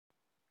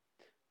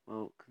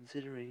Well,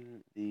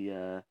 considering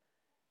the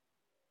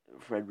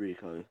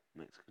Fredrico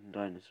Mexican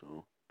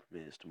Dinosaur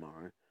premieres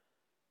tomorrow,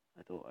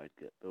 I thought I'd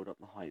build up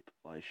the hype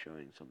by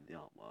showing some of the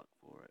artwork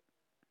for it.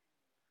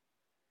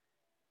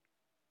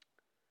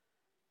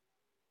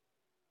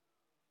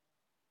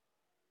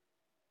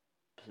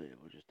 So yeah,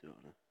 we'll just do it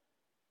on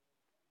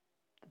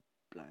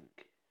a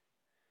blank.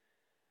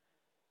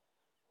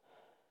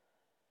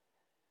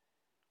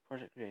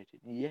 Project created,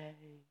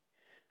 yay!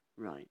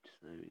 Right,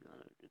 so we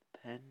gotta do the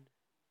pen.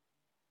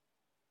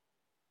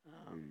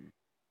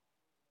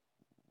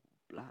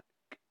 Black.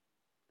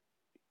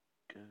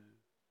 Go.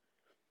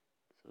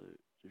 So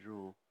to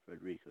draw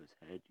Fredrico's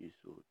head, you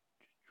sort of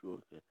draw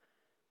like a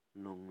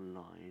long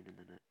line and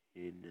then an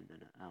in and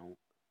then an out.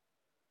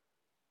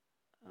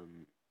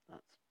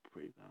 That's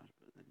pretty bad,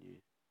 but then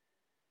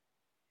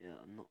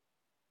I'm not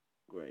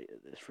great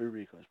at this.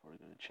 Fredrico's probably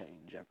going to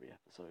change every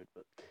episode,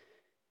 but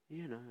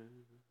you know,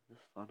 the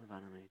fun of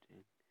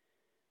animating.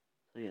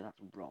 So yeah,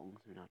 that's wrong,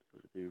 so we now have to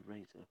go to the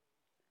eraser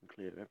and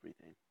clear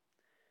everything.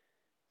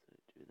 So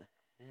do the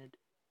head,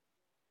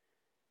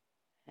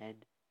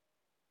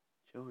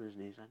 shoulders,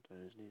 knees and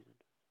toes,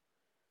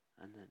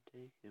 and then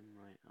take him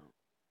right out.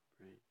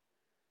 Breathe.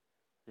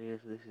 So yeah,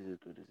 so this is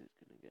as good as it's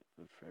going to get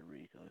for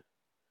Fredrico.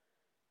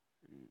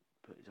 And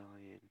put his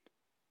eye in.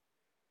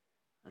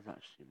 That's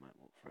actually what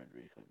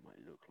Fredrico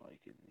might look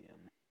like in the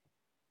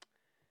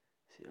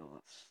See,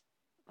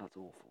 that's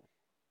awful.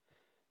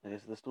 I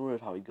guess the story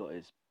of how he got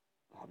his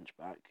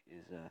hunchback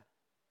is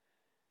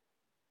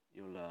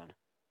you'll learn.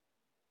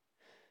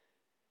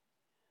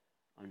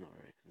 I'm not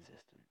very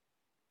consistent.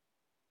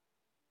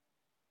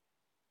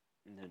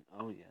 And then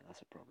yeah,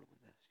 that's a problem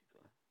with this.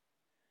 You've got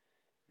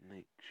to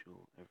make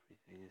sure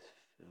everything is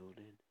filled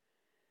in.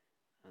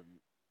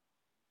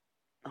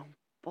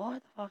 Why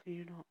the fuck are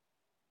you not?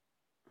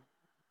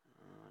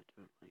 I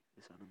don't like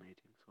this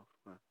animating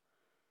software.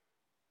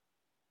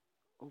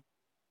 Oh,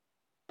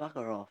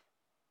 bugger off.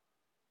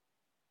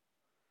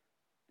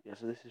 Yeah,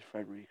 so this is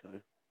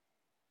Fredrico.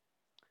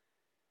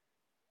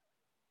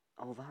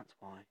 Oh, that's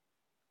why.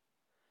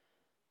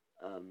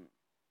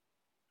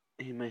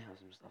 He may have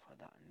some stuff like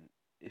that, and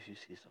if you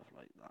see stuff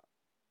like that,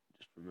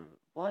 just remember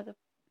why the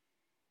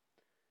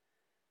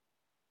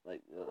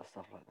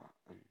stuff like that.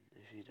 And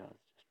if he does,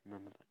 just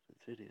remember back to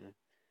the video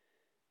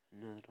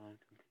and know that I'm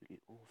completely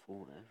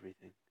awful at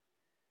everything.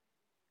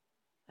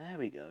 There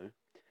we go.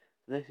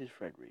 So this is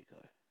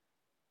Fredrico.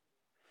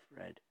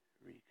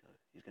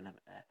 He's gonna have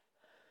an F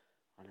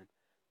on him.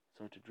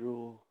 So to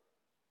draw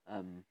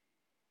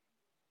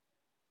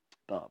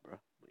Barbara,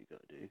 what you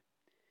gotta do is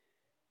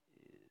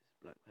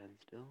black pen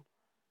still.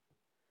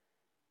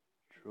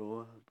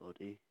 Draw her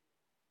body.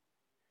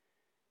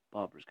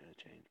 Barbara's gonna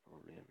change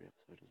probably every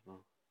episode as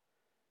well.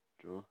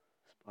 Draw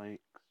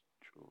spikes,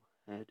 draw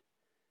head,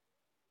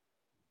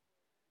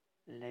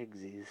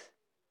 legsies,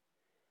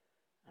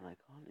 and I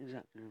can't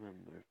exactly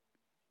remember if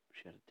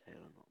she had a tail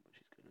or not, but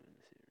she's gonna in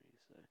the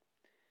series, so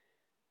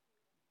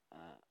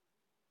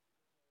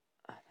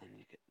and then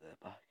you get the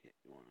bucket,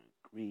 you want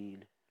a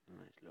green, a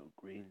nice little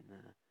green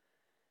there.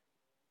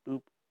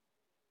 Boop,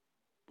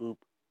 boop,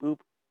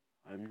 boop.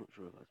 I'm not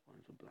sure if that's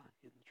ones were black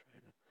in the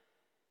trailer.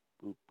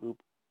 Boop, boop.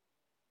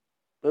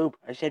 Boop!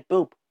 I said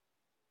boop!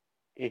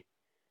 Eh.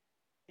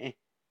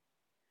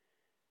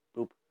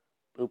 Boop,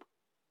 boop,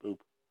 boop.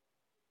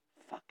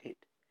 Fuck it.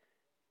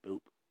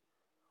 Boop.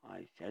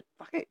 I said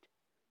fuck it.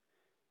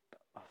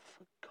 Oh,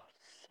 for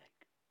God's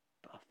sake.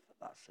 Buff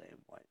that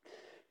same way.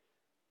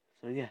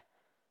 So yeah,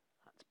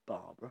 that's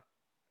Barbara.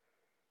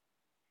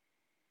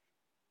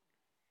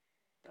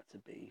 That's a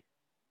B.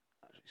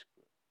 Actually,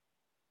 screw it.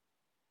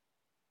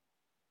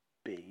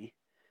 B.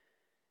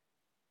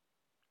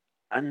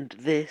 And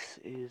this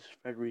is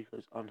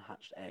Fredrico's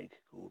unhatched egg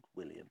called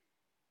William.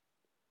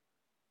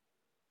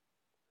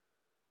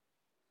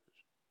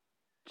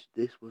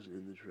 This wasn't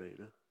in the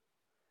trailer,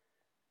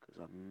 because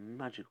I'm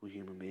a magical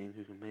human being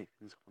who can make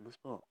things up on the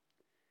spot.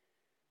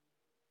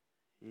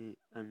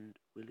 And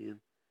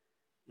William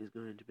is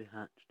going to be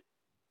hatched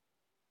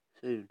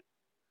soon.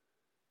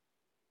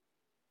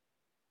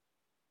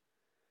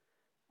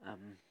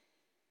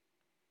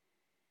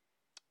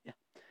 Yeah.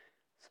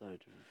 So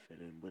to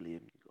fill in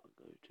William, you've got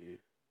to go to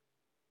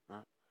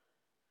that,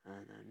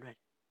 and then red,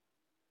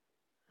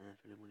 and then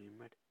fill in William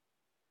red,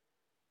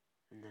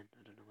 and then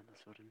I don't know when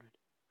that's started in red.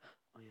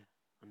 Oh yeah,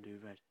 undo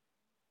red,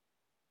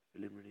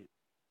 fill in William.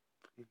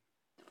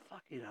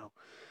 Fucking hell.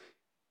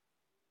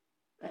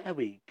 There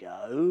we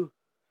go.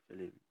 Fill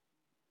in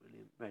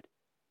William red,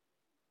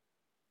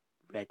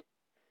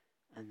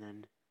 and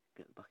then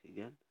get the bucket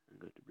again and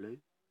go to blue,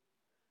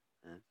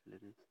 and fill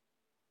in his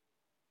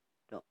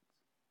dots.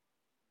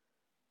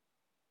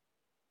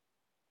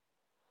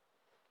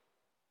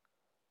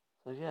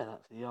 So yeah,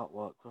 that's the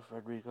artwork for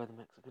Fredrico the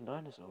Mexican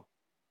Dinosaur.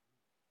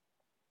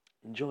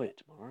 Enjoy it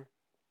tomorrow.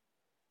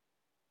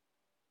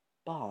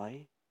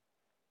 Bye.